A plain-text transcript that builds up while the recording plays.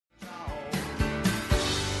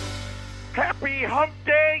Happy Hump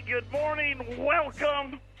Day. Good morning.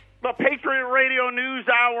 Welcome. The Patriot Radio News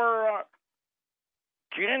Hour.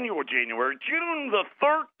 June the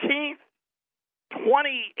 13th,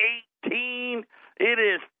 2018. It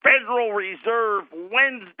is Federal Reserve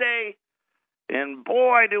Wednesday. And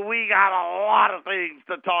boy, do we got a lot of things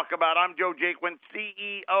to talk about. I'm Joe Jaquin,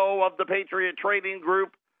 CEO of the Patriot Trading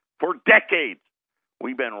Group. For decades,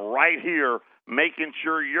 we've been right here making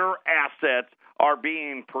sure your assets are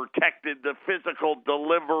being protected. The physical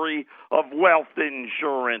delivery of wealth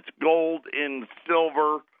insurance, gold and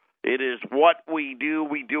silver. It is what we do.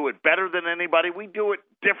 We do it better than anybody. We do it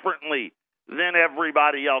differently than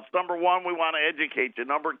everybody else. Number one, we want to educate you.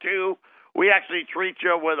 Number two, we actually treat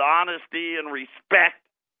you with honesty and respect.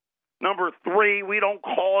 Number three, we don't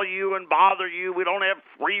call you and bother you. We don't have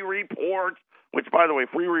free reports, which, by the way,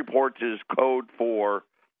 free reports is code for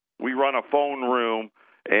we run a phone room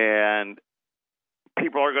and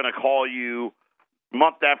people are going to call you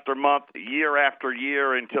month after month, year after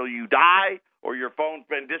year until you die or your phone's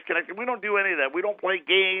been disconnected. We don't do any of that. We don't play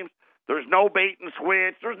games. There's no bait and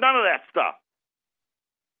switch. There's none of that stuff.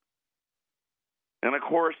 And, of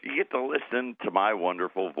course, you get to listen to my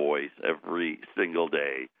wonderful voice every single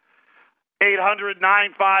day.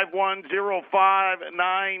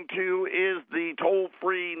 800-951-0592 is the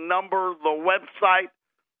toll-free number. The website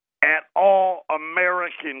at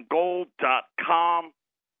allamericangold.com.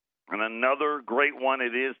 And another great one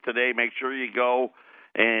it is today. Make sure you go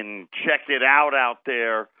and check it out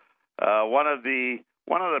there. One of the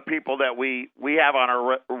people that we have on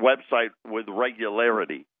our website with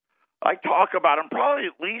regularity. I talk about him probably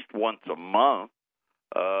at least once a month.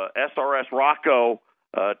 SRS Rocco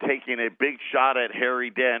taking a big shot at Harry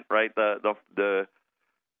Dent, right? The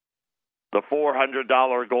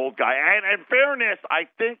 $400 gold guy. And in fairness, I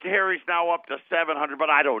think Harry's now up to $700, but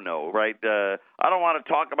I don't know, right? I don't want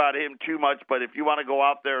to talk about him too much, but if you want to go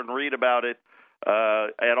out there and read about it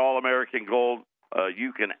at All American Gold,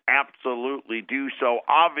 you can absolutely do so.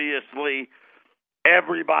 Obviously,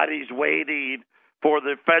 everybody's waiting for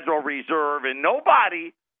the Federal Reserve, and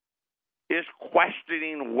nobody is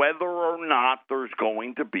questioning whether or not there's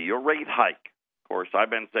going to be a rate hike. Of course,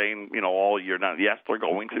 I've been saying, all year now, yes, they're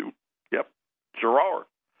going to. Yep, sure are.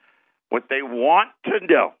 What they want to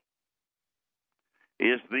know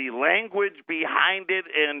is the language behind it,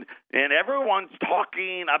 and everyone's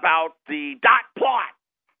talking about the dot plot.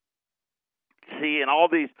 See, and all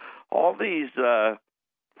these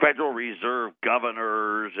Federal Reserve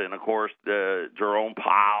governors, and of course Jerome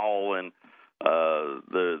Powell and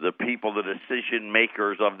the people, the decision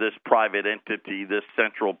makers of this private entity, this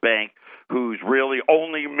central bank, whose really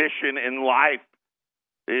only mission in life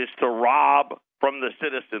is to rob from the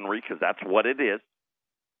citizenry, because that's what it is.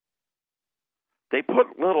 They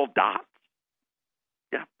put little dots.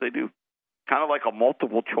 Yeah, they do. Kind of like a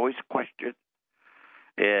multiple choice question.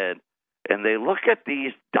 And they look at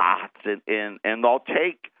these dots and they'll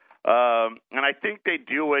take, and I think they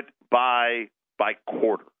do it by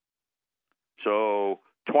quarter. So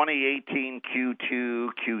 2018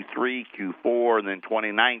 Q2, Q3, Q4, and then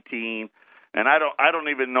 2019. And I don't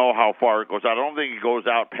even know how far it goes out. I don't think it goes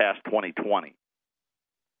out past 2020.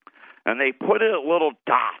 And they put a little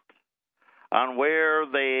dot on where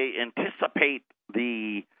they anticipate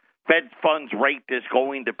the Fed funds rate is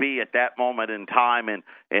going to be at that moment in time, and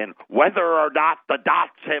whether or not the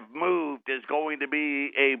dots have moved is going to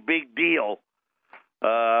be a big deal.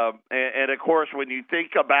 And of course, when you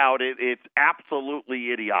think about it, it's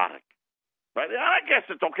absolutely idiotic, right? And I guess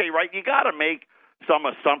it's okay, right? You got to make some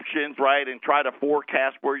assumptions, right, and try to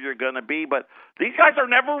forecast where you're going to be, but these guys are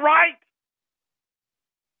never right.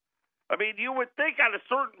 I mean, you would think at a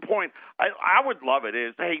certain point, I would love it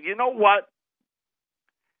is, hey, you know what?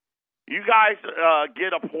 You guys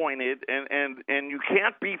get appointed, and you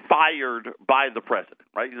can't be fired by the president,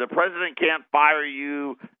 right? The president can't fire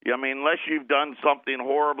you. I mean, unless you've done something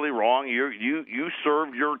horribly wrong, you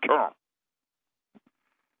serve your term.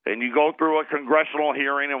 And you go through a congressional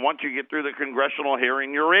hearing, and once you get through the congressional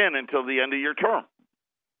hearing, you're in until the end of your term.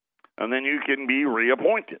 And then you can be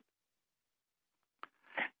reappointed.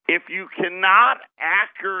 If you cannot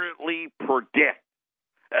accurately predict,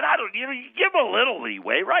 and you give a little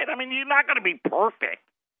leeway, right? I mean, you're not going to be perfect.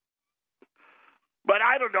 But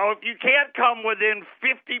I don't know, if you can't come within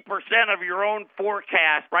 50% of your own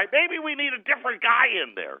forecast, right? Maybe we need a different guy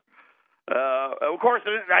in there. Of course,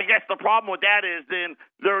 I guess the problem with that is then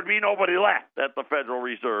there would be nobody left at the Federal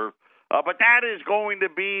Reserve. But that is going to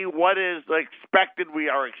be what is expected. We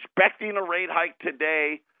are expecting a rate hike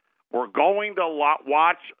today. We're going to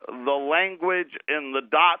watch the language in the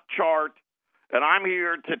dot chart. And I'm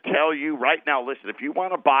here to tell you right now, listen, if you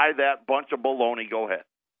want to buy that bunch of baloney, go ahead.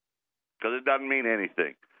 Because it doesn't mean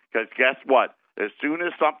anything. Because guess what? As soon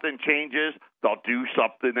as something changes, they'll do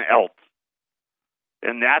something else.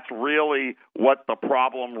 And that's really what the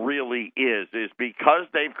problem really is because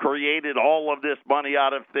they've created all of this money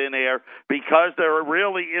out of thin air, because they're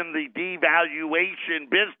really in the devaluation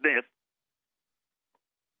business.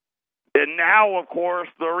 And now, of course,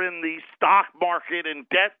 they're in the stock market and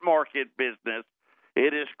debt market business.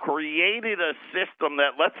 It has created a system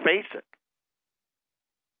that, let's face it,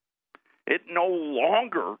 it no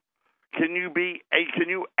longer can you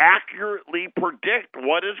accurately predict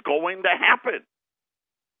what is going to happen.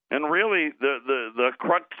 And really, the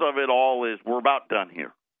crux of it all is we're about done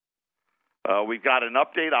here. We've got an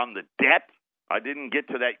update on the debt. I didn't get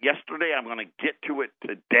to that yesterday. I'm going to get to it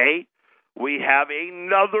today. We have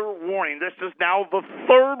another warning. This is now the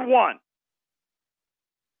third one.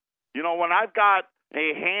 You know, when I've got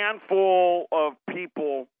a handful of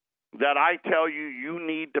people that I tell you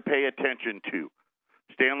need to pay attention to,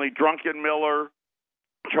 Stanley Druckenmiller,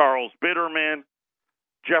 Charles Bitterman,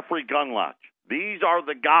 Jeffrey Gundlach. These are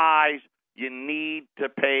the guys you need to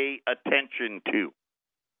pay attention to.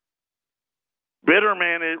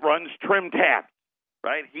 Bitterman runs TrimTabs,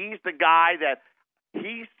 right? He's the guy that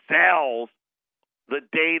he sells the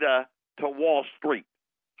data to Wall Street.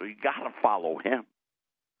 So you got to follow him,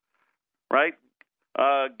 right?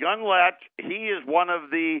 Gundlach, he is one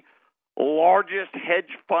of the largest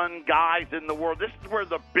hedge fund guys in the world. This is where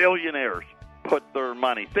the billionaires put their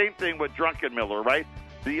money. Same thing with Druckenmiller, right?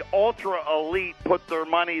 The ultra elite put their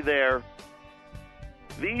money there.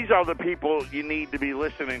 These are the people you need to be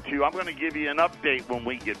listening to. I'm going to give you an update when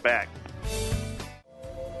we get back.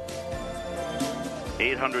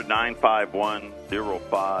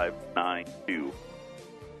 800-951-0592.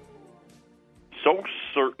 So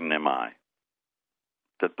certain am I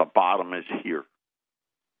that the bottom is here.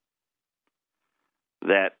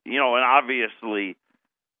 That, you know, and obviously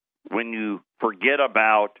when you forget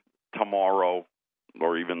about tomorrow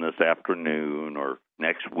or even this afternoon or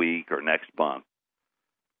next week or next month,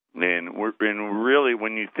 then really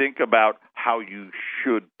when you think about how you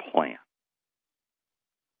should plan,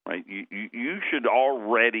 right? You should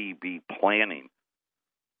already be planning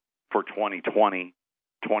for 2020,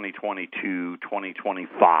 2022,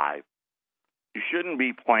 2025. You shouldn't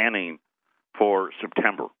be planning for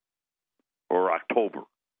September or October,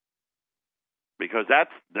 because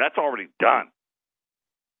that's already done.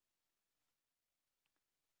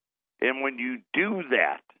 And when you do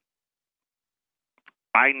that,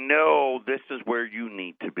 I know this is where you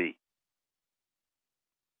need to be.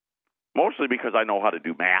 Mostly because I know how to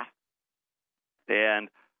do math. And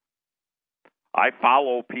I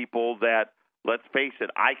follow people that, let's face it,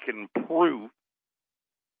 I can prove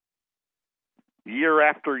year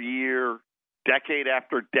after year, decade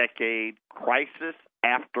after decade, crisis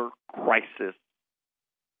after crisis,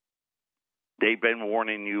 they've been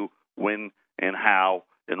warning you when and how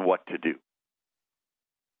and what to do.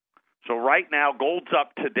 So right now, gold's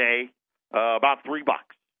up today about $3.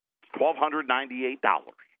 It's $1,298.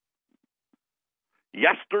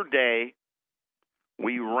 Yesterday,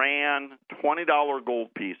 we ran $20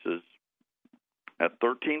 gold pieces at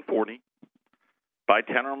 $1,340 by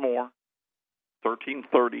 10 or more,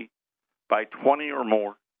 $1,330 by 20 or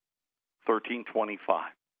more, $1,325.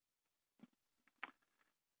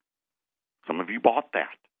 Some of you bought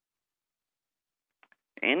that.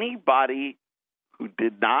 Anybody who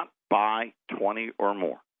did not buy 20 or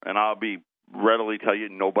more, and I'll be readily tell you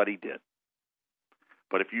nobody did.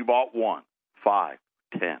 But if you bought 1, 5,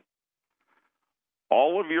 10,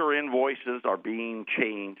 all of your invoices are being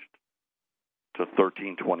changed to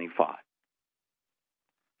 $1,325.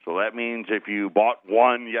 So that means if you bought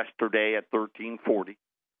 1 yesterday at $1,340,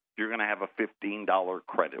 you're going to have a $15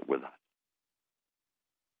 credit with us.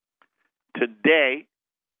 Today,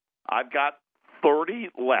 I've got 30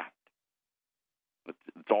 left.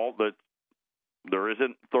 It's all that. There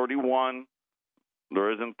isn't 31.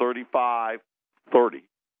 There isn't 35. 30. It's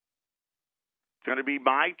going to be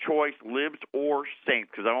my choice, Libs or Saints,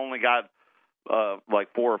 because I only got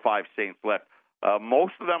like 4 or 5 Saints left.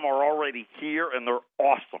 Most of them are already here, and they're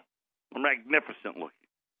awesome. They're magnificent looking.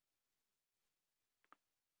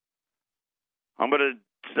 I'm going to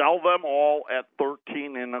sell them all at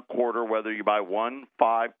 13 1/4, whether you buy 1,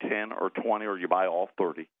 5, 10, or 20, or you buy all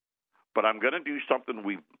 30. But I'm going to do something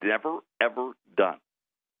we've never, ever done.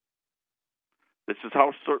 This is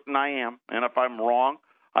how certain I am. And if I'm wrong,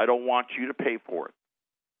 I don't want you to pay for it.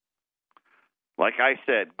 Like I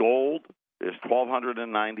said, gold is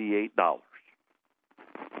 $1,298.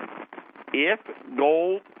 If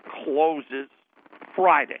gold closes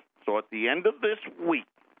Friday, so at the end of this week,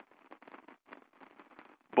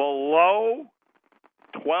 below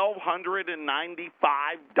 $1,295,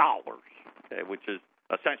 okay, which is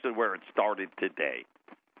essentially where it started today,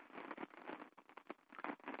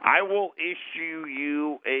 I will issue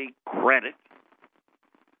you a credit,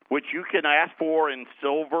 which you can ask for in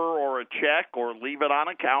silver or a check or leave it on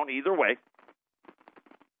account, either way,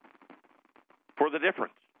 for the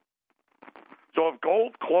difference. So if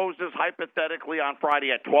gold closes hypothetically on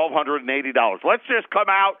Friday at $1,280, let's just come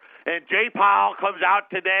out and Jay Powell comes out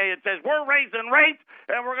today and says, we're raising rates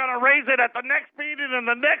and we're going to raise it at the next meeting and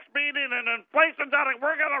the next meeting and inflation's out.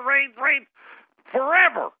 We're going to raise rates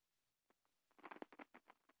forever.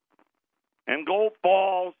 And gold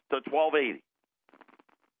falls to $1,280.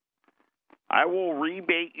 I will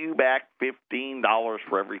rebate you back $15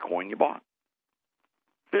 for every coin you bought.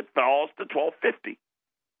 If it falls to $1,250,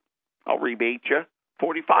 I'll rebate you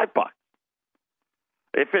 $45.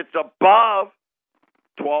 If it's above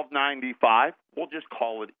 $1,295, we'll just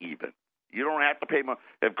call it even. You don't have to pay more.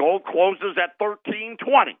 If gold closes at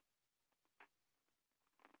 $1,320,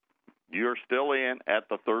 you're still in at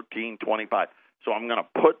the $1,325. So I'm going to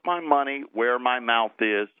put my money where my mouth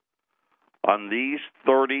is on these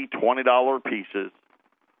 $30, $20 pieces.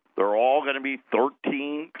 They're all going to be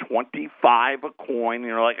 $1,325 a coin.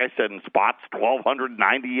 You know, like I said, in spots,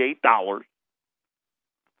 $1,298.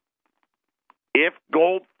 If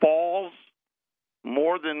gold falls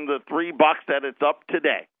more than the $3 that it's up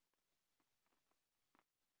today,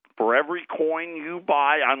 for every coin you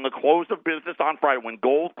buy on the close of business on Friday, when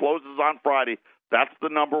gold closes on Friday, that's the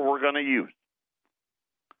number we're going to use.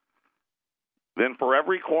 Then for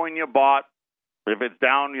every coin you bought, if it's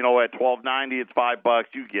down, at $1,290, it's $5.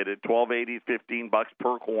 You get it. $1,280 is $15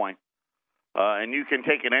 per coin, and you can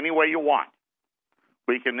take it any way you want.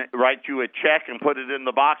 We can write you a check and put it in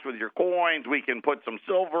the box with your coins. We can put some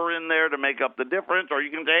silver in there to make up the difference, or you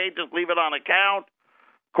can say, hey, just leave it on account.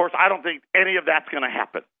 Of course, I don't think any of that's going to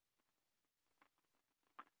happen.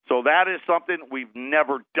 So that is something we've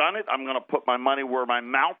never done it. I'm going to put my money where my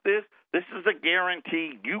mouth is. This is a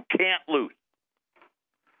guarantee you can't lose.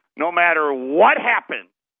 No matter what happens,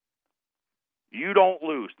 you don't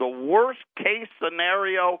lose. The worst case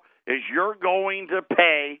scenario is you're going to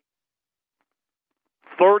pay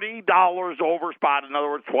 $30 over spot. In other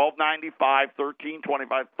words, $1,295,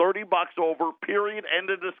 $1,325, $30 over, period, end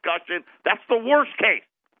of discussion. That's the worst case.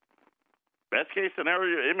 Best case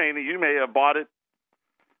scenario, you may have bought it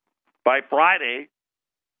by Friday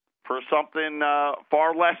for something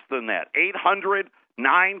far less than that.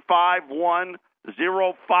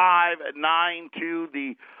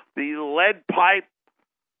 800-951-0592, the lead pipe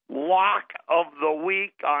lock of the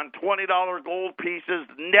week on $20 gold pieces.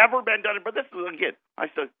 Never been done. But this is, again, I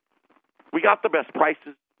said, we got the best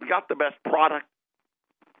prices. We got the best product.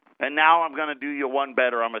 And now I'm going to do you one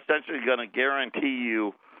better. I'm essentially going to guarantee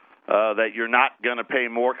you that you're not going to pay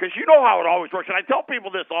more. Because you know how it always works. And I tell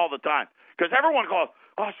people this all the time. Because everyone goes,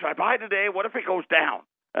 should I buy today? What if it goes down?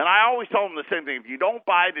 And I always tell them the same thing. If you don't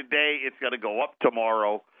buy today, it's going to go up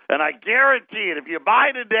tomorrow. And I guarantee it, if you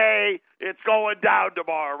buy today, it's going down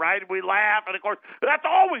tomorrow, right? We laugh, and of course, that's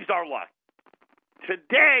always our luck.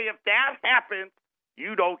 Today, if that happens,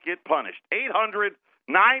 you don't get punished.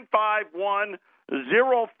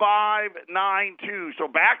 800-951-0592. So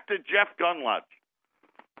back to Jeff Gundlach.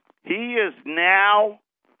 He is now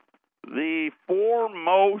the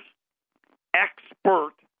foremost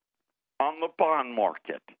expert on the bond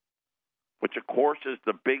market, which, of course, is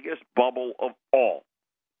the biggest bubble of all.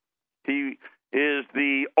 He is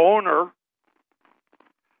the owner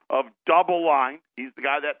of Double Line. He's the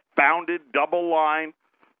guy that founded Double Line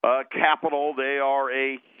Capital. They are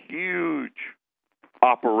a huge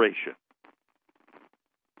operation.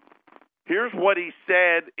 Here's what he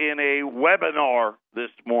said in a webinar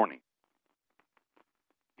this morning.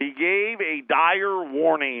 He gave a dire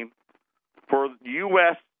warning for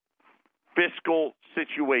U.S. fiscal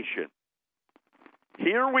situation.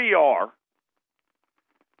 Here we are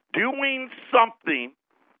doing something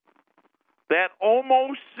that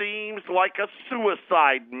almost seems like a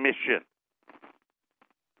suicide mission.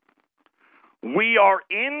 We are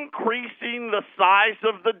increasing the size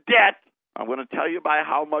of the debt. I'm going to tell you by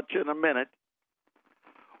how much in a minute.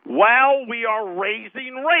 While we are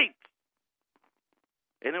raising rates.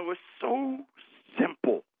 And it was so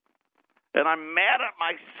simple. And I'm mad at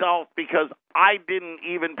myself because I didn't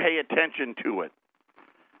even pay attention to it.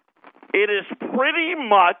 It is pretty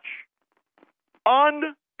much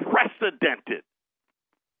unprecedented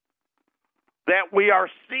that we are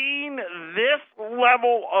seeing this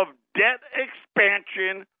level of debt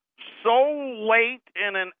expansion so late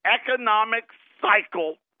in an economic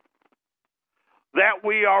cycle that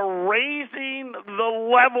we are raising the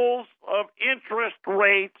levels of interest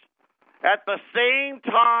rates at the same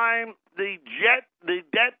time the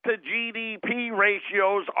debt to GDP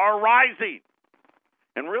ratios are rising.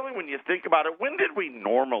 And really, when you think about it, when did we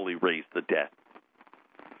normally raise the debt?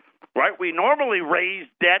 Right? We normally raise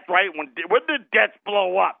debt, right? When did debts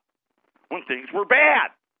blow up? When things were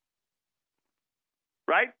bad.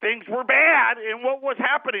 Right? Things were bad, and what was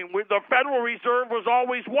happening? The Federal Reserve was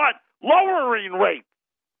always what? Lowering rates.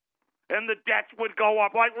 And the debts would go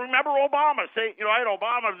up. Like, remember Obama?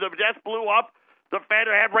 Obama, the debts blew up, the Fed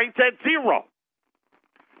had rates at zero.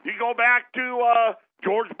 You go back to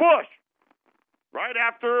George Bush, right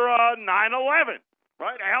after 9/11,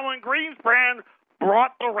 right? Alan Greenspan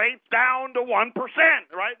brought the rates down to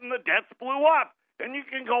 1%, right? And the debts blew up. And you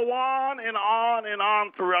can go on and on and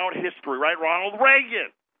on throughout history, right? Ronald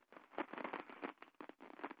Reagan.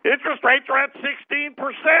 Interest rates are at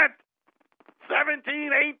 16%,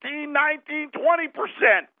 17, 18, 19,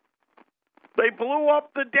 20%. They blew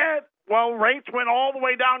up the debt. Well, rates went all the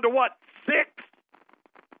way down to what? 6.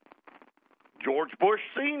 George Bush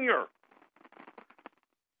Sr.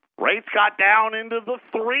 Rates got down into the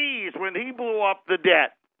 3s when he blew up the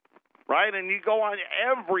debt, right? And you go on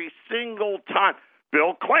every single time.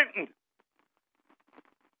 Bill Clinton,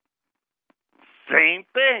 same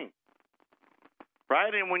thing,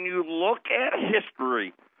 right? And when you look at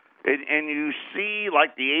history and you see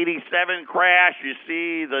like the 87 crash, you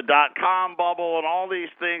see the dot-com bubble and all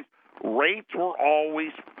these things, rates were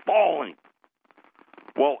always falling.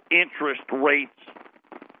 Well, interest rates,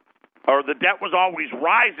 or the debt was always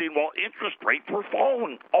rising while interest rates were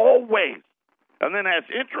falling, always. And then as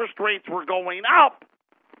interest rates were going up,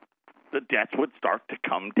 the debts would start to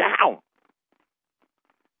come down.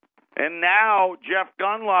 And now Jeff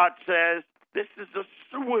Gundlach says this is a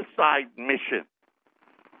suicide mission.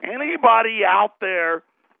 Anybody out there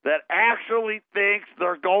that actually thinks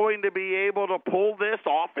they're going to be able to pull this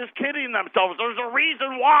off is kidding themselves. There's a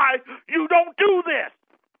reason why you don't do this.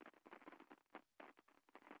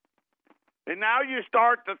 And now you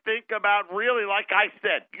start to think about, really, like I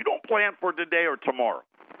said, you don't plan for today or tomorrow.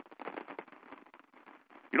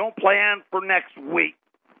 You don't plan for next week,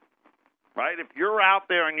 right? If you're out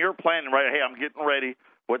there and you're planning, right, hey, I'm getting ready,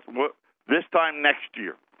 what this time next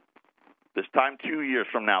year, this time 2 years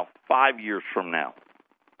from now, 5 years from now,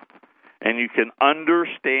 and you can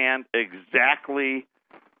understand exactly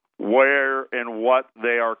where and what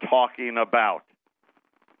they are talking about.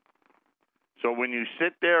 So when you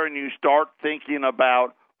sit there and you start thinking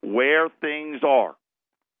about where things are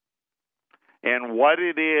and what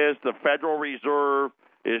it is the Federal Reserve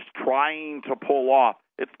is trying to pull off,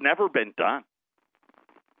 it's never been done,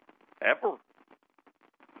 ever.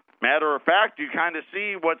 Matter of fact, you kind of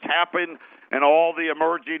see what's happened in all the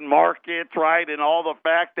emerging markets, right, and all the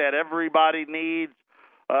fact that everybody needs,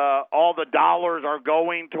 all the dollars are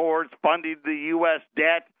going towards funding the U.S.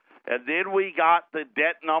 debt. And then we got the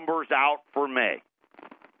debt numbers out for May.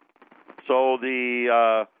 So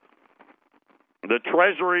the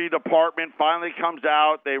Treasury Department finally comes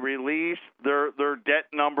out. They release their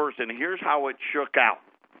debt numbers, and here's how it shook out.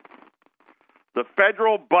 The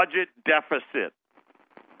federal budget deficit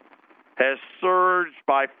has surged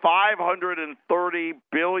by $530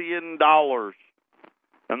 billion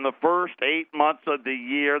in the first 8 months of the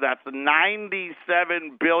year. That's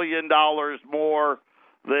 $97 billion more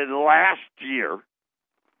than last year.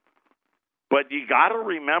 But you got to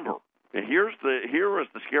remember, and here was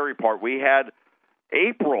the scary part. We had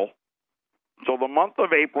April, so the month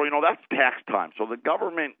of April, that's tax time. So the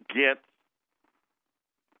government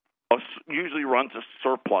usually runs a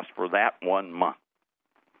surplus for that 1 month.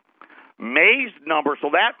 May's number,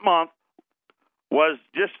 so that month was,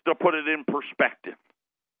 just to put it in perspective,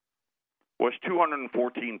 was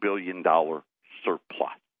 $214 billion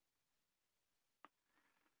surplus.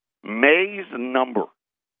 May's number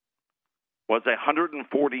was a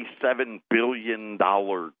 $147 billion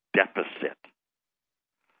deficit,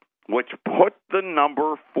 which put the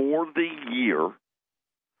number for the year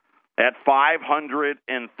at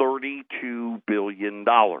 $532 billion.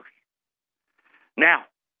 Now,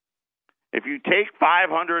 if you take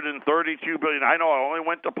 $532 billion, I know I only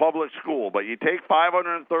went to public school, but you take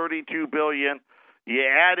 $532 billion, you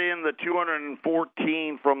add in the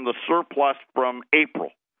 $214 from the surplus from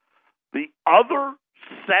April. The other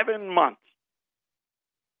 7 months,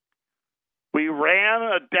 we ran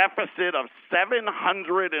a deficit of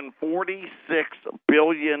 $746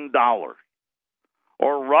 billion,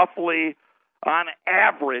 or roughly on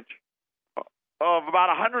average of about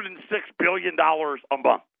 $106 billion a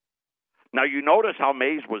month. Now, you notice how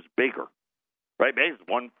May's was bigger, right? Base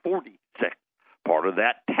 146, part of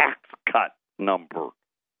that tax cut number.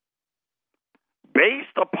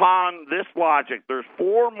 Based upon this logic, there's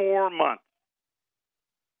 4 more months.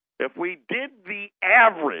 If we did the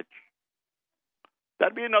average,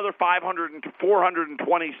 that'd be another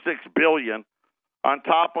 426 billion on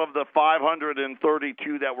top of the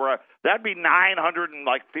 532 that were. That'd be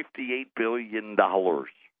 $958 billion.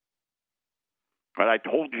 And I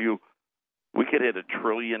told you we could hit $1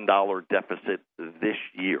 trillion deficit this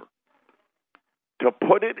year. To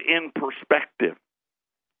put it in perspective,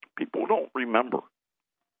 people don't remember.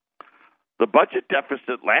 The budget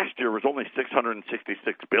deficit last year was only $666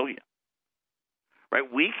 billion.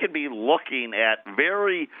 Right? We could be looking at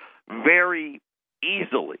very, very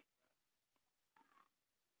easily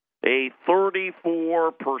a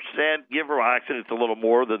 34%, actually it's a little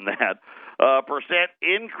more than that, percent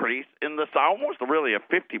increase in the, almost really a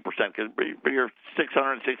 50%, because you're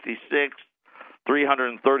 666,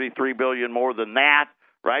 333 billion more than that,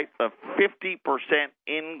 right? A 50%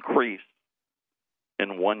 increase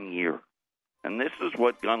in 1 year. And this is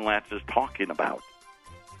what Gunlatz is talking about.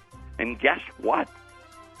 And guess what?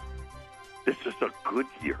 This is a good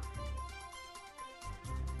year.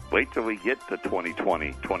 Wait till we get to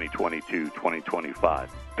 2020, 2022,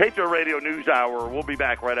 2025. Patriot Radio News Hour. We'll be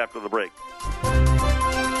back right after the break.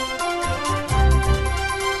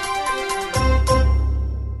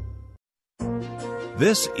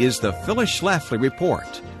 This is the Phyllis Schlafly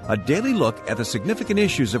Report, a daily look at the significant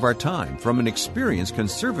issues of our time from an experienced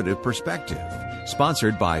conservative perspective.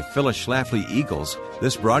 Sponsored by Phyllis Schlafly Eagles,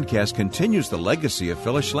 this broadcast continues the legacy of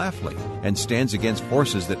Phyllis Schlafly and stands against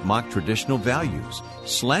forces that mock traditional values,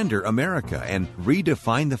 slander America, and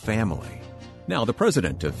redefine the family. Now, the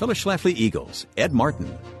president of Phyllis Schlafly Eagles, Ed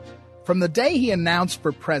Martin. From the day he announced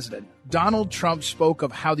for president, Donald Trump spoke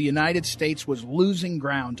of how the United States was losing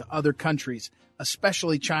ground to other countries,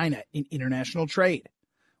 especially China, in international trade.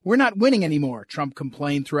 We're not winning anymore, Trump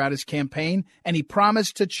complained throughout his campaign, and he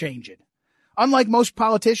promised to change it. Unlike most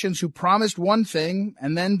politicians who promised one thing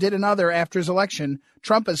and then did another after his election,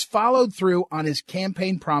 Trump has followed through on his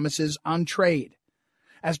campaign promises on trade.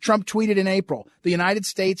 As Trump tweeted in April, the United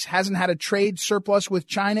States hasn't had a trade surplus with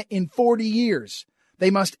China in 40 years.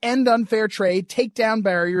 They must end unfair trade, take down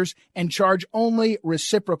barriers, and charge only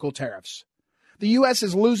reciprocal tariffs. The U.S.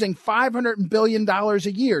 is losing $500 billion a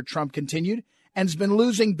year, Trump continued, and has been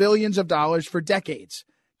losing billions of dollars for decades.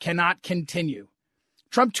 Cannot continue.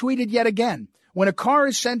 Trump tweeted yet again, when a car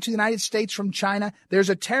is sent to the United States from China, there's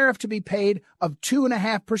a tariff to be paid of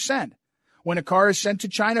 2.5%. When a car is sent to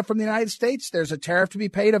China from the United States, there's a tariff to be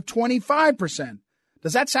paid of 25%.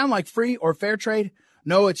 Does that sound like free or fair trade?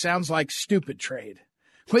 No, it sounds like stupid trade.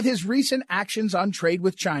 With his recent actions on trade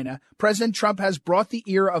with China, President Trump has brought the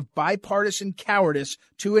era of bipartisan cowardice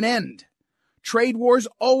to an end. Trade wars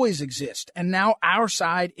always exist, and now our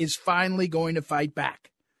side is finally going to fight back.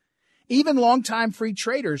 Even longtime free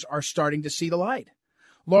traders are starting to see the light.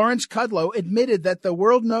 Lawrence Kudlow admitted that the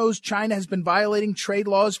world knows China has been violating trade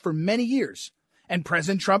laws for many years, and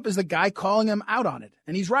President Trump is the guy calling him out on it,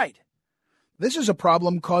 and he's right. This is a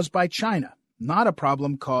problem caused by China, not a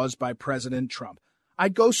problem caused by President Trump.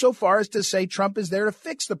 I'd go so far as to say Trump is there to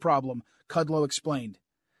fix the problem, Kudlow explained.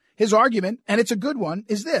 His argument, and it's a good one,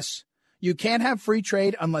 is this. You can't have free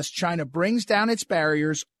trade unless China brings down its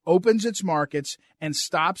barriers, opens its markets, and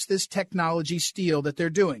stops this technology steal that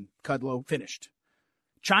they're doing, Kudlow finished.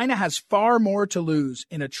 China has far more to lose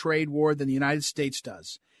in a trade war than the United States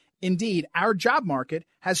does. Indeed, our job market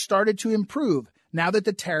has started to improve now that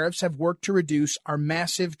the tariffs have worked to reduce our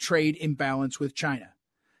massive trade imbalance with China.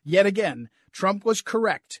 Yet again, Trump was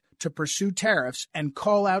correct to pursue tariffs and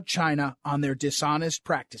call out China on their dishonest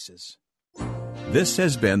practices. This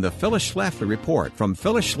has been the Phyllis Schlafly Report from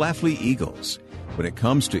Phyllis Schlafly Eagles. When it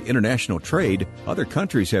comes to international trade, other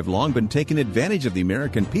countries have long been taking advantage of the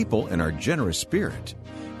American people and our generous spirit.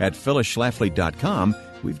 At phyllisschlafly.com,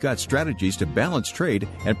 we've got strategies to balance trade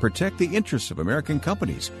and protect the interests of American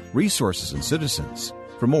companies, resources, and citizens.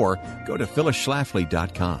 For more, go to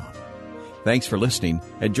phyllisschlafly.com. Thanks for listening,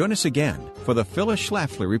 and join us again for the Phyllis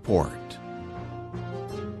Schlafly Report.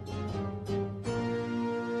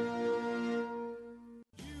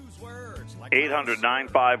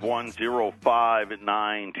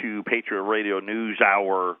 800-951-0592, Patriot Radio News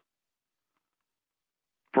Hour.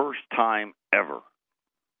 First time ever.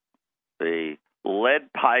 A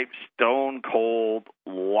lead pipe stone cold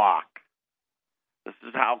lock. This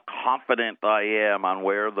is how confident I am on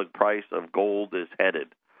where the price of gold is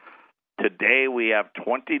headed. Today we have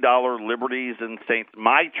 $20 Liberties and Saints,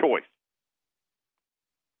 my choice.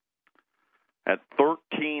 at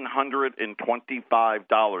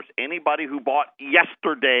 $1,325. Anybody who bought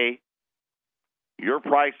yesterday, your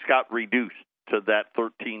price got reduced to that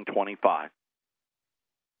 $1,325.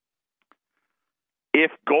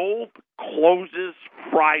 If gold closes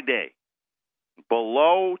Friday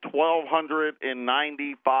below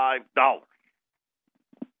 $1,295,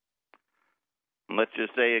 let's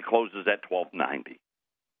just say it closes at $1,290.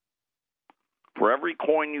 For every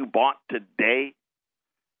coin you bought today,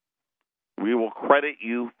 we will credit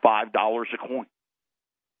you $5 a coin.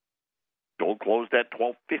 Gold closed at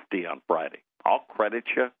 $1,250 on Friday. I'll credit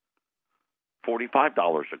you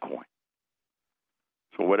 $45 a coin.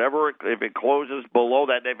 So whatever, if it closes below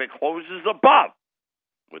that, if it closes above,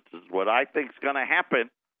 which is what I think is going to happen,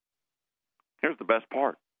 here's the best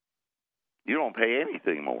part. You don't pay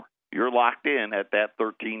anything more. You're locked in at that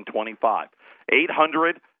 $1,325.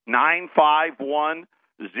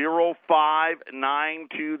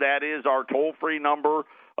 800-951-0592. That is our toll-free number.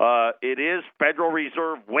 It is Federal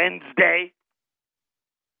Reserve Wednesday.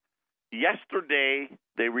 Yesterday,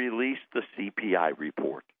 they released the CPI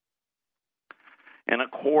report. And,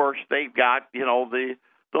 of course, they've got, the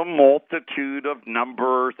multitude of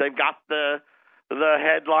numbers. They've got the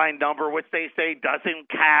headline number, which they say doesn't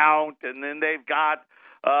count. And then they've got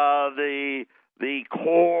the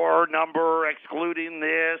core number excluding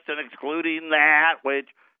this and excluding that, which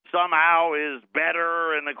somehow is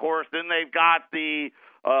better. And, of course, then they've got the,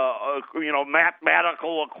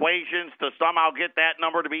 mathematical equations to somehow get that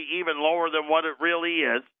number to be even lower than what it really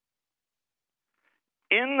is.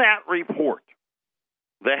 In that report,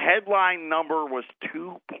 the headline number was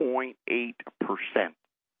 2.8%,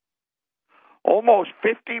 almost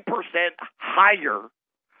 50% higher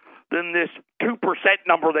than this 2%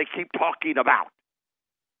 number they keep talking about.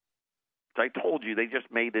 I told you, they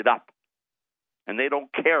just made it up. And they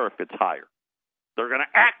don't care if it's higher. They're going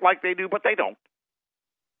to act like they do, but they don't.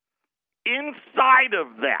 Inside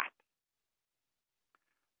of that,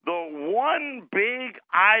 the one big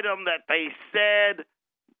item that they said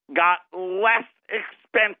got less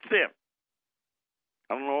expensive,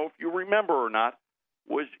 I don't know if you remember or not,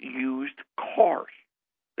 was used cars.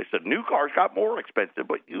 They said new cars got more expensive,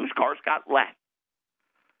 but used cars got less.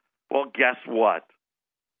 Well, guess what?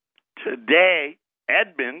 Today,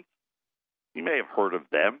 Edmunds, you may have heard of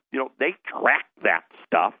them, they track that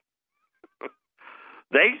stuff.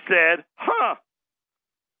 They said,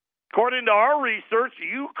 according to our research,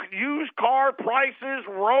 used car prices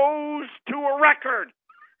rose to a record.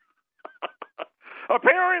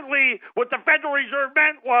 Apparently, what the Federal Reserve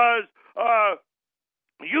meant was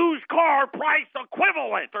used car price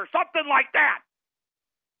equivalent or something like that.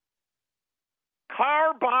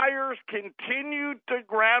 Car buyers continued to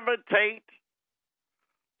gravitate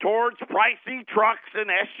towards pricey trucks and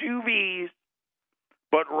SUVs,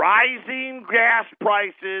 but rising gas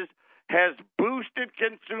prices has boosted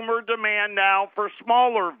consumer demand now for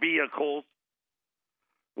smaller vehicles,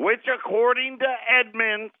 which, according to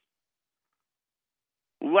Edmunds,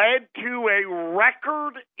 led to a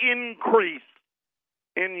record increase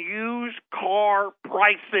in used car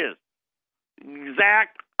prices.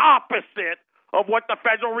 Exact opposite of what the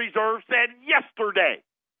Federal Reserve said yesterday.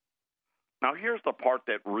 Now, here's the part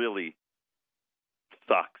that really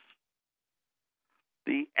sucks.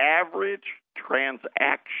 The average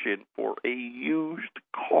transaction for a used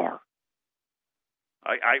car,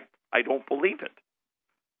 I don't believe it.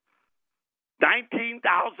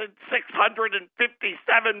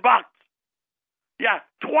 $19,657. Yeah,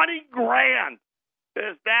 $20,000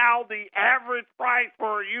 is now the average price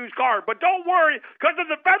for a used car. But don't worry, because of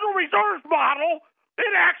the Federal Reserve's model,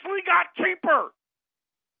 it actually got cheaper.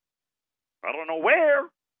 I don't know where.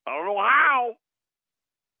 I don't know how.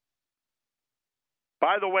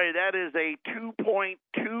 By the way, that is a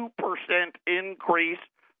 2.2% increase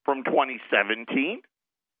from 2017.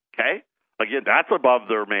 Okay? Again, that's above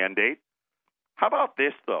their mandate. How about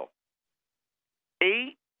this, though?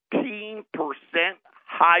 18%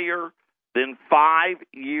 higher than 5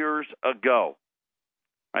 years ago.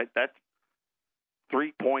 Right? That's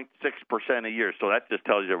 3.6% a year. So that just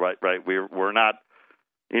tells you, right, we're not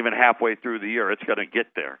even halfway through the year. It's going to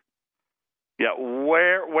get there. Yeah,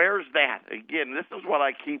 where's that? Again, this is what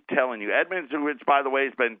I keep telling you. Edmunds, which, by the way,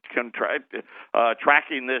 has been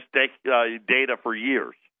tracking this data for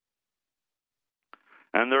years.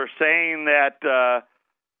 And they're saying that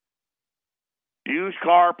used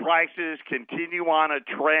car prices continue on a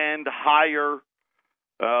trend higher,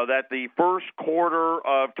 that the first quarter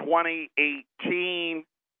of 2018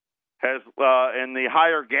 has, and the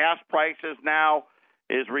higher gas prices now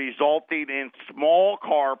is resulting in small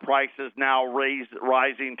car prices now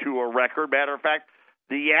rising to a record. Matter of fact,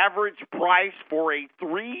 the average price for a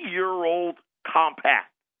 3-year-old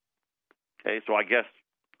compact. Okay, so I guess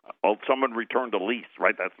someone returned a lease,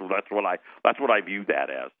 right? That's what I view that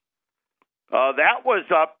as. That was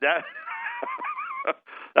up that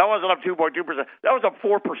that wasn't up 2.2%. That was up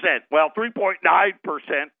 4%. Well,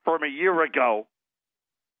 3.9% from a year ago.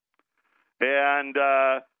 And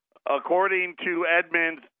according to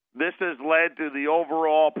Edmunds, this has led to the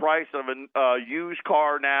overall price of a used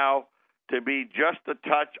car now to be just a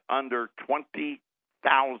touch under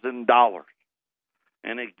 $20,000.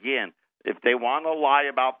 And again, if they want to lie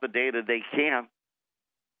about the data, they can.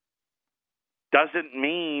 Doesn't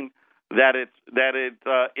mean that it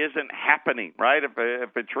isn't happening, right?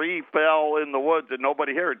 If a tree fell in the woods and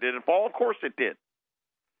nobody heard it, did it fall? Of course it did.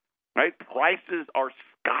 Right? Prices are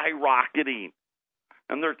skyrocketing,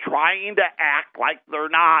 and they're trying to act like they're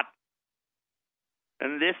not.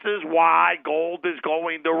 And this is why gold is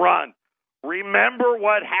going to run. Remember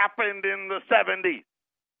what happened in the 70s.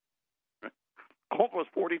 Gold was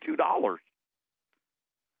 $42.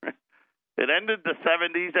 It ended the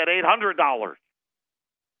 70s at $800.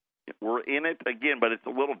 We're in it again, but it's a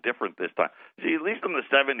little different this time. See, at least in the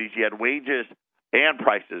 70s, you had wages and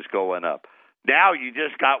prices going up. Now you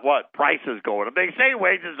just got what? Prices going up. They say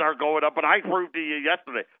wages are going up, but I proved to you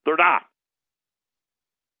yesterday they're not.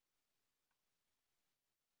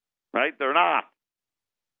 Right? They're not.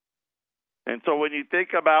 And so when you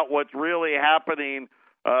think about what's really happening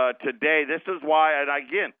today, this is why, and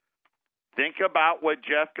again, think about what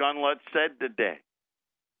Jeff Gundlach said today.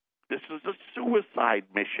 This is a suicide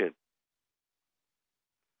mission.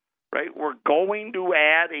 Right? We're going to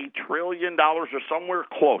add $1 trillion or somewhere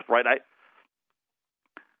close, right?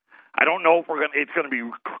 I don't know if it's going to be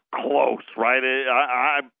close, right?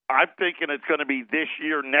 I'm thinking it's going to be this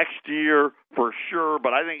year, next year for sure,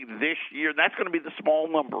 but I think this year, that's going to be the small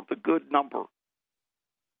number, the good number.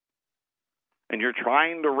 And you're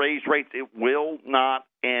trying to raise rates. It will not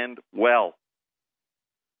end well.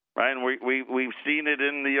 Right? And we've seen it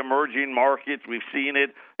in the emerging markets. We've seen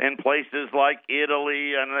it in places like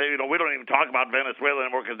Italy. And, we don't even talk about Venezuela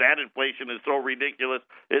anymore because that inflation is so ridiculous.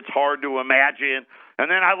 It's hard to imagine.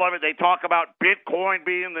 And then I love it. They talk about Bitcoin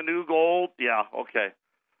being the new gold. Yeah, okay.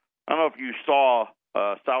 I don't know if you saw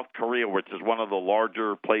South Korea, which is one of the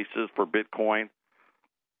larger places for Bitcoin.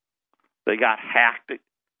 They got hacked.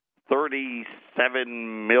 $37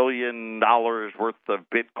 million worth of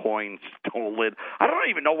Bitcoin stolen. I don't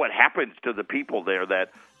even know what happens to the people there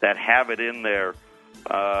that have it in there.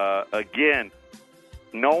 Again,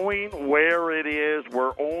 knowing where it is,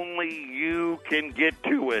 where only you can get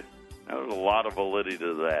to it, there's a lot of validity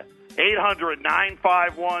to that.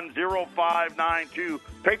 800-951-0592.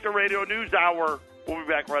 Patriot Radio News Hour. We'll be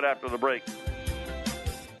back right after the break.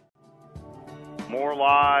 More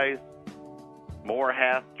lies. More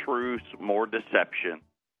half-truths, more deception.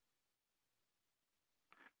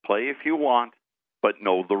 Play if you want, but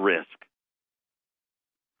know the risk.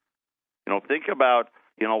 Think about,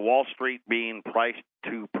 Wall Street being priced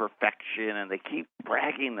to perfection, and they keep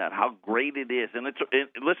bragging that how great it is. And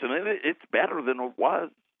it's better than it was.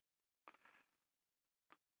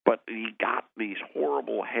 But you got these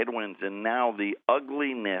horrible headwinds, and now the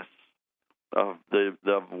ugliness of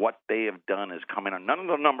what they have done is coming on. None of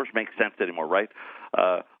the numbers make sense anymore, right?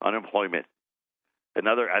 Unemployment. And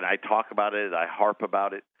I talk about it, I harp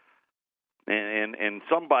about it, and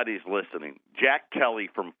somebody's listening. Jack Kelly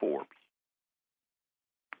from Forbes.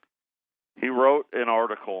 He wrote an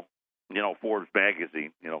article, Forbes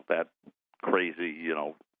magazine, that crazy,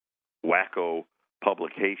 wacko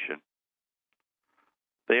publication.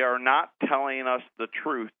 They are not telling us the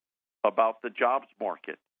truth about the jobs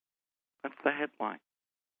market. That's the headline.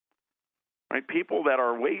 Right? People that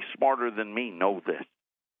are way smarter than me know this.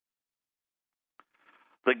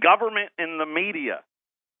 The government and the media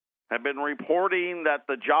have been reporting that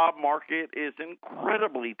the job market is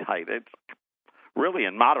incredibly tight. It's really,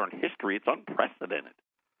 in modern history, it's unprecedented.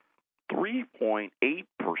 3.8%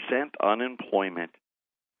 unemployment.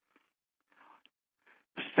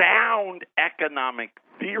 Sound economic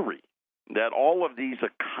theory that all of these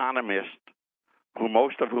economists,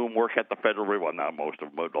 most of whom work at the Federal Reserve, well, not most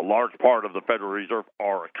of them, but a large part of the Federal Reserve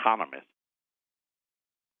are economists,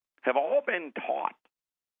 have all been taught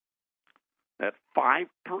that 5%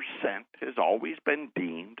 has always been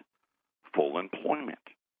deemed full employment.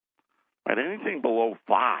 Right? Anything below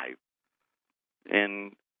 5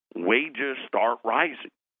 and wages start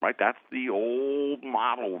rising. Right? That's the old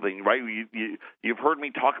model thing, right? You've heard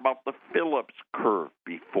me talk about the Phillips curve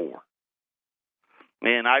before.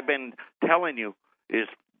 And I've been telling you, is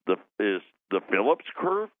the Phillips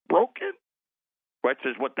curve broken? which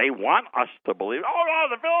is what they want us to believe. Oh, no,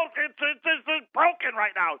 the Phillips, it's broken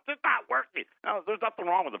right now. It's not working. No, there's nothing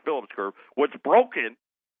wrong with the Phillips curve. What's broken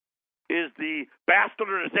is the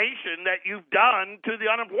bastardization that you've done to the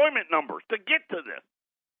unemployment numbers to get to this.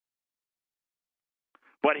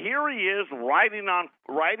 But here he is writing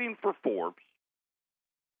for Forbes,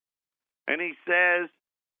 and he says,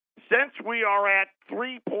 since we are at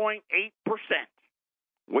 3.8%,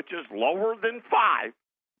 which is lower than 5%,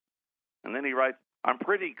 and then he writes, I'm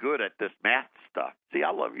pretty good at this math stuff. See,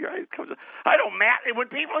 I love you. I don't math. When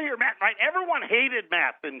people hear math, right? Everyone hated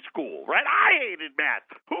math in school, right? I hated math.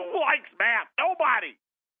 Who likes math? Nobody.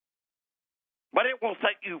 But it will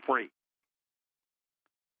set you free.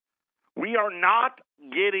 We are not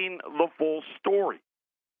getting the full story.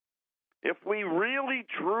 If we really,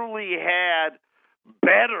 truly had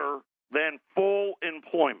better than full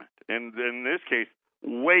employment, and in this case,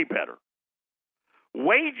 way better,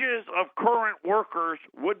 wages of current workers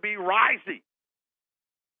would be rising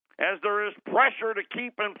as there is pressure to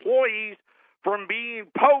keep employees from being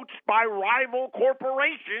poached by rival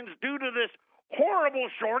corporations due to this horrible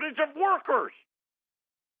shortage of workers.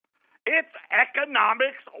 It's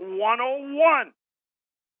Economics 101.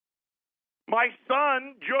 My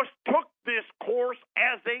son just took this course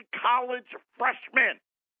as a college freshman.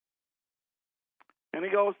 And he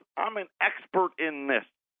goes, I'm an expert in this.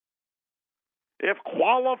 If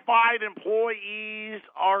qualified employees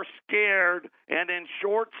are scared and in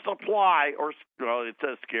short supply, or well, it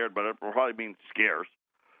says scared, but it probably means scarce,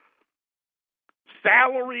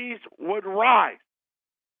 salaries would rise.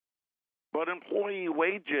 But employee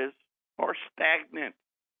wages are stagnant.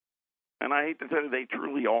 And I hate to tell you, they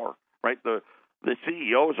truly are, right? The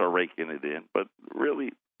CEOs are raking it in, but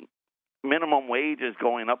really minimum wage is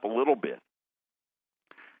going up a little bit.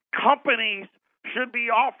 Companies should be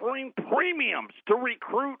offering premiums to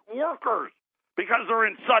recruit workers because they're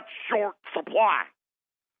in such short supply.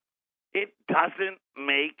 It doesn't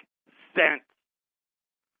make sense.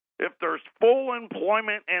 If there's full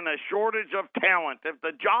employment and a shortage of talent, if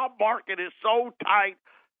the job market is so tight,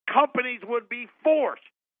 companies would be forced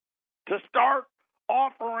to start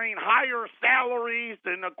offering higher salaries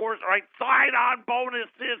and, of course, right, sign-on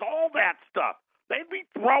bonuses, all that stuff. They'd be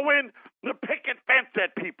throwing the picket fence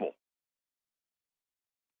at people.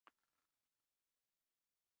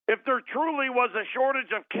 If there truly was a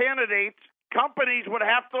shortage of candidates, companies would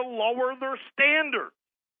have to lower their standards.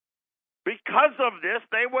 Because of this,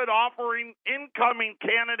 they would offer incoming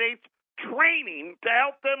candidates training to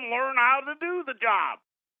help them learn how to do the job.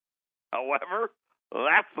 However,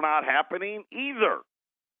 that's not happening either.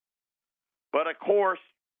 But of course,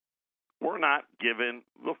 we're not given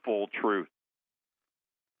the full truth.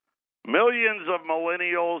 Millions of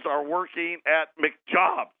millennials are working at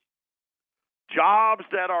McJobs, jobs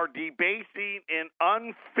that are debasing and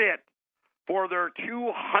unfit for their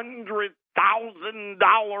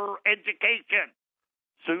 $200,000 education,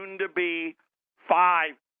 soon to be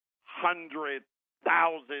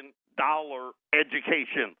 $500,000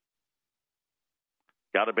 education.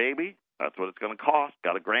 Got a baby? That's what it's going to cost.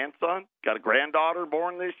 Got a grandson? Got a granddaughter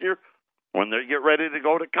born this year? When they get ready to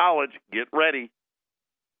go to college, get ready.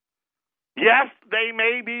 Yes, they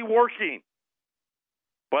may be working,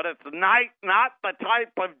 but it's not the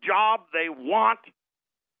type of job they want,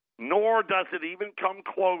 nor does it even come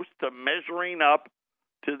close to measuring up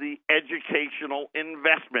to the educational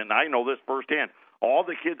investment. I know this firsthand. All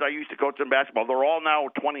the kids I used to coach in basketball, they're all now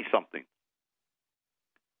 20-something.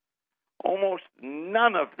 Almost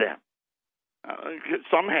none of them.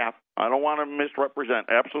 Some have. I don't want to misrepresent.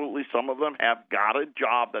 Absolutely, some of them have got a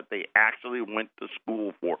job that they actually went to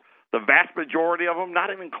school for. The vast majority of them,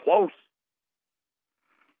 not even close.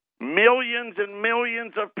 Millions and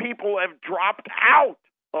millions of people have dropped out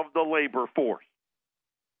of the labor force.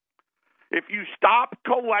 If you stop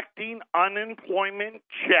collecting unemployment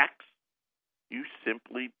checks, you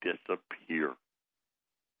simply disappear.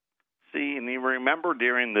 See, and you remember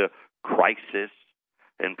during the crisis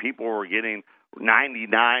and people were getting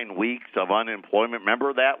 99 weeks of unemployment.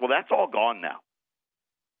 Remember that? Well, that's all gone now.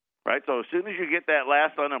 Right? So as soon as you get that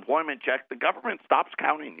last unemployment check, the government stops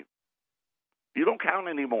counting you. You don't count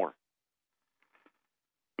anymore.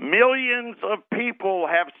 Millions of people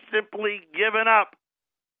have simply given up.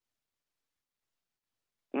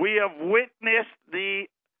 We have witnessed the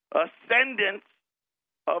ascendance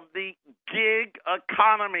of the gig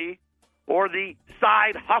economy, or the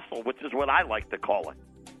side hustle, which is what I like to call it.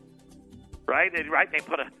 Right? They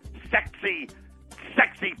put a sexy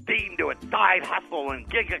theme to it, side hustle and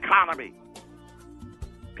gig economy.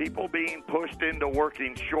 People being pushed into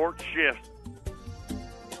working short shifts,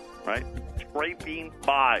 right? Scraping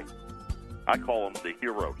by. I call them the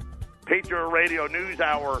heroes. Patriot Radio News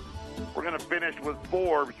Hour. We're going to finish with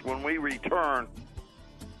Forbes when we return.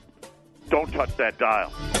 Don't touch that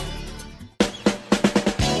dial.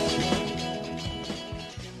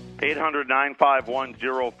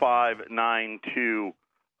 800-951-0592.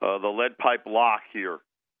 The lead pipe lock here.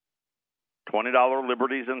 $20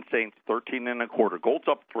 Liberties and Saints, 13 and a quarter. Gold's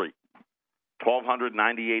up $3.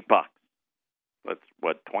 $1,298. That's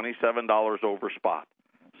what, $27 over spot.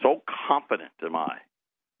 So confident am I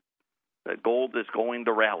that gold is going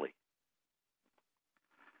to rally.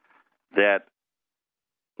 That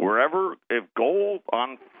wherever, if gold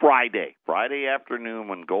on Friday afternoon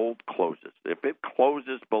when gold closes, if it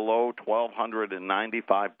closes below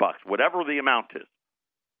 $1,295, whatever the amount is,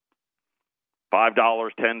 $5,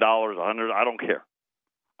 $10, $100, I don't care.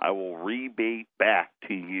 I will rebate back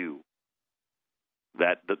to you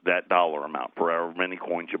that dollar amount for however many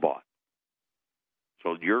coins you bought.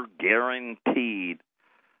 So you're guaranteed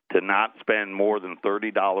to not spend more than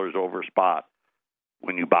 $30 over spot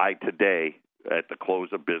when you buy today at the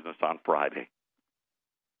close of business on Friday.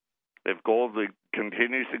 If gold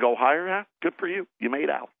continues to go higher, yeah, good for you. You made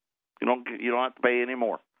out. You don't have to pay any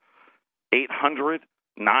more.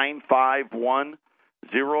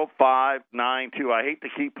 800-951-0592. I hate to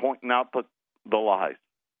keep pointing out the lies.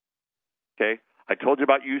 Okay? I told you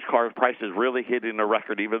about used car prices really hitting a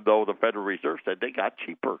record, even though the Federal Reserve said they got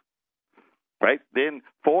cheaper. Right? Then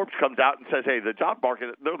Forbes comes out and says, hey, the job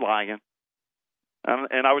market, they're lying.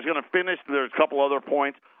 And I was going to finish. There's a couple other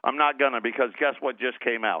points. I'm not going to, because guess what just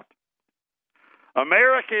came out?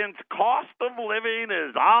 Americans' cost of living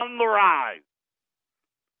is on the rise.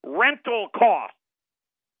 Rental costs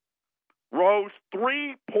rose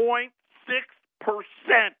 3.6%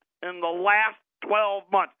 in the last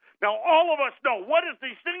 12 months. Now, all of us know what is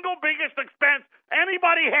the single biggest expense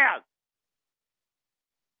anybody has.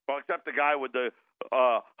 Well, except the guy with the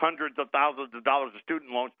hundreds of thousands of dollars of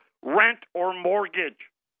student loans, rent or mortgage.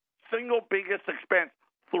 Single biggest expense,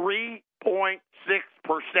 3.6%.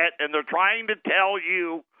 And they're trying to tell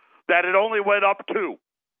you that it only went up 2%.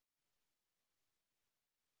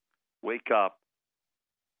 Wake up.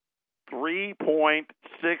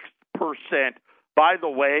 3.6%. By the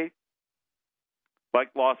way,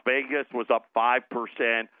 like Las Vegas was up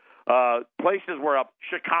 5%. Places were up.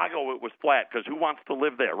 Chicago, it was flat because who wants to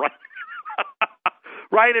live there, right?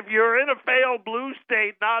 Right, if you're in a failed blue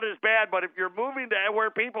state, not as bad, but if you're moving to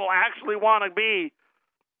where people actually want to be,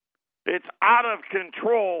 it's out of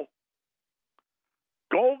control.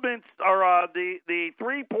 Goldman's or the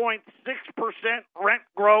 3.6% rent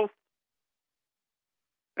growth,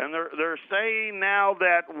 and they're saying now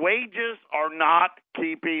that wages are not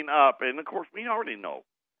keeping up. And of course, we already know.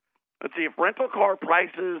 Let's see, if rental car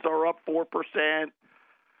prices are up 4%,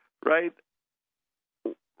 right?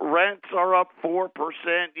 Rents are up 4%.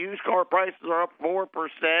 Used car prices are up 4%.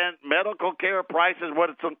 Medical care prices,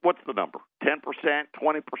 what's the number? 10%,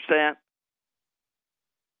 20%?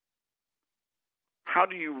 How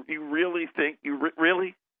do you really think?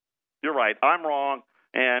 Really? You're right. I'm wrong,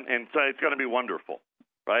 and so it's going to be wonderful,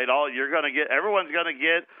 right? Everyone's going to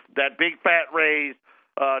get that big fat raise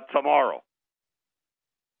tomorrow.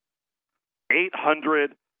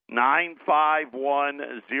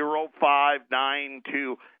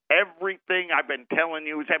 800-951-0592. Everything I've been telling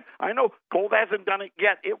you is happening. I know gold hasn't done it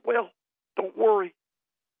yet. It will. Don't worry.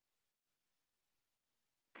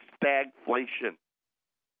 Stagflation.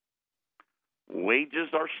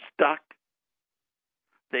 Wages are stuck.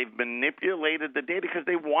 They've manipulated the data because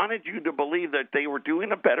they wanted you to believe that they were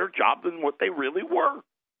doing a better job than what they really were.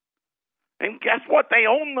 And guess what? They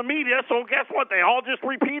own the media, so guess what? They all just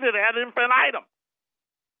repeat it ad infinitum.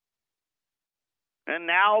 And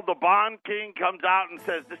now the Bond King comes out and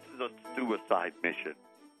says this is a suicide mission.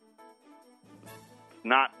 It's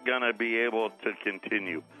not going to be able to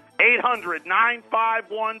continue.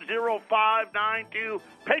 800-951-0592.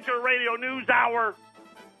 Patriot Radio News Hour.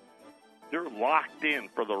 You're locked in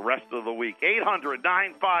for the rest of the week.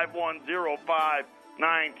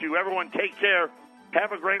 800-951-0592. Everyone take care.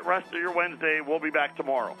 Have a great rest of your Wednesday. We'll be back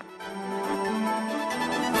tomorrow.